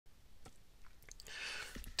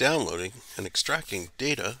downloading and extracting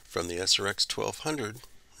data from the SRX1200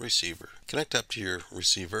 receiver. Connect up to your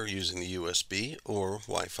receiver using the USB or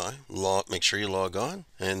Wi-Fi. Make sure you log on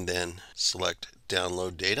and then select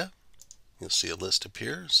download data. You'll see a list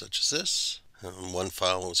appear such as this. One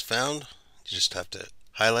file was found. You just have to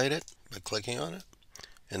highlight it by clicking on it,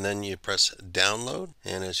 and then you press download,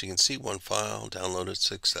 and as you can see, one file downloaded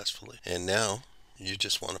successfully. And now you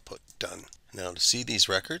just want to put done. Now to see these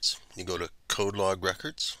records, you go to code log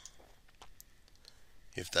records,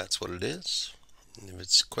 if that's what it is. If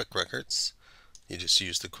it's quick records, you just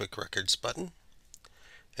use the quick records button,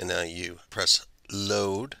 and now you press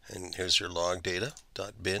load, and here's your log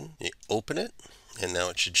data.bin. You open it, and now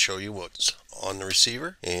it should show you what's on the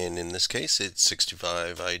receiver, and in this case it's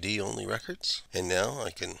 65 ID only records. And now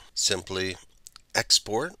I can simply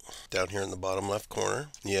export. Down here in the bottom left corner,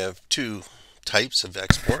 you have two types of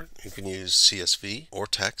export. You can use CSV or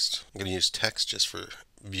text. I'm going to use text just for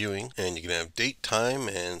viewing, and you can have date, time,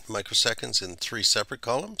 and microseconds in 3 separate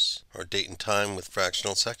columns, or date and time with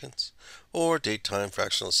fractional seconds, or date, time,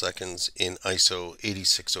 fractional seconds in ISO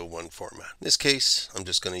 8601 format. In this case, I'm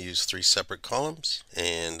just going to use 3 separate columns,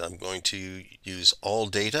 and I'm going to use all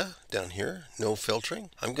data down here, no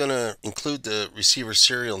filtering. I'm going to include the receiver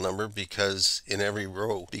serial number because in every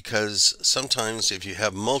row, because sometimes if you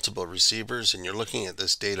have multiple receivers and you're looking at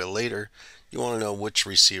this data later, you want to know which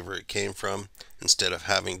receiver it came from instead of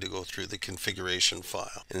having to go through the configuration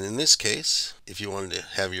file. And in this case, if you wanted to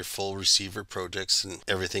have your full receiver projects and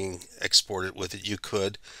everything exported with it, you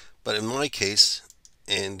could. But in my case,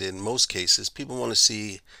 and in most cases, people want to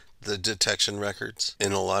see the detection records.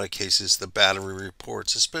 In a lot of cases, the battery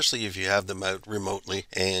reports, especially if you have them out remotely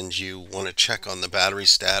and you want to check on the battery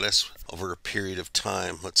status over a period of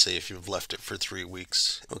time. Let's say if you've left it for 3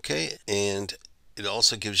 weeks. Okay, and it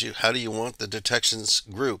also gives you how do you want the detections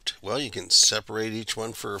grouped. Well, you can separate each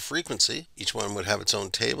one for a frequency. Each one would have its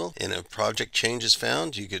own table, and if project change is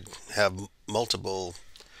found, you could have multiple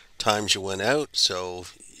times you went out, so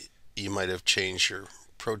you might have changed your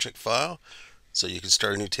project file, so you can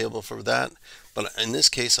start a new table for that. But in this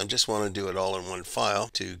case, I just want to do it all in one file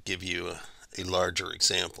to give you a larger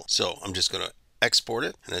example. So I'm just going to export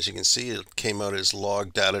it, and as you can see, it came out as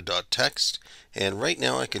log data.txt, and right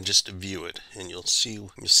now I can just view it, and you'll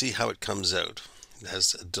see how it comes out. It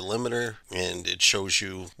has a delimiter, and it shows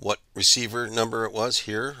you what receiver number it was.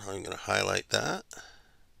 Here I'm going to highlight that,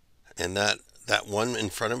 and that one in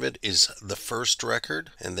front of it is the first record,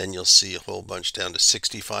 and then you'll see a whole bunch down to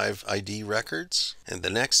 65 ID records, and the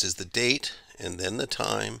next is the date, and then the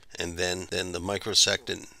time, and then the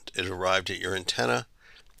microsecond it arrived at your antenna.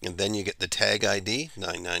 And then you get the tag ID,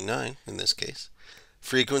 999 in this case.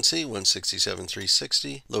 Frequency,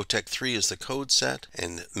 167.360. Low-Tech 3 is the code set.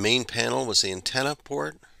 And main panel was the antenna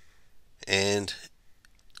port. And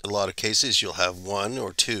a lot of cases you'll have 1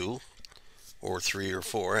 or 2 or 3 or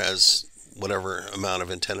 4 as whatever amount of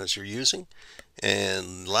antennas you're using.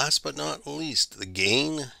 And last but not least, the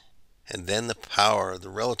gain, and then the power, the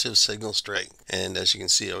relative signal strength. And as you can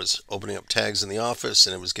see, I was opening up tags in the office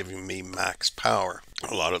and it was giving me max power.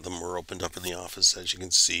 A lot of them were opened up in the office, as you can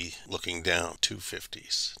see, looking down,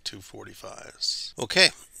 250s, 245s. Okay,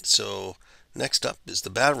 so next up is the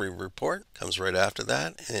battery report. Comes right after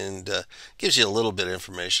that, and gives you a little bit of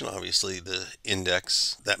information. Obviously, the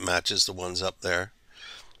index that matches the ones up there.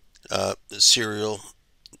 The serial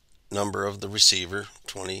number of the receiver,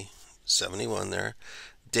 2071 there.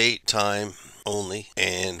 Date, time only,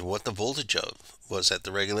 and what the voltage of was at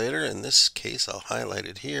the regulator. In this case, I'll highlight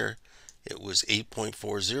it here. It was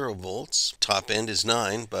 8.40 volts. Top end is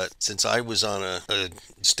 9, but since I was on a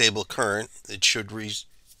stable current, it should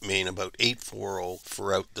remain about 840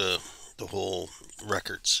 throughout the whole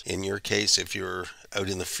records. In your case, if you're out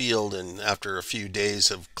in the field and after a few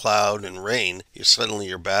days of cloud and rain, suddenly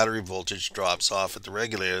your battery voltage drops off at the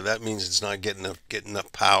regulator. That means it's not getting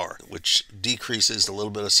enough power, which decreases a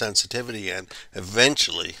little bit of sensitivity and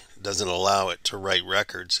eventually doesn't allow it to write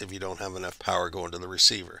records if you don't have enough power going to the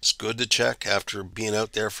receiver. It's good to check after being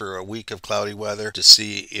out there for a week of cloudy weather to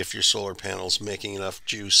see if your solar panel's making enough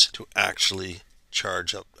juice to actually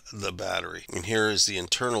charge up the battery. And here is the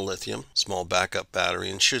internal lithium, small backup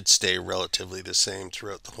battery, and should stay relatively the same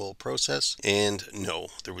throughout the whole process. And no,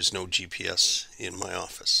 there was no GPS in my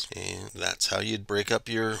office. And that's how you'd break up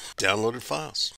your downloaded files.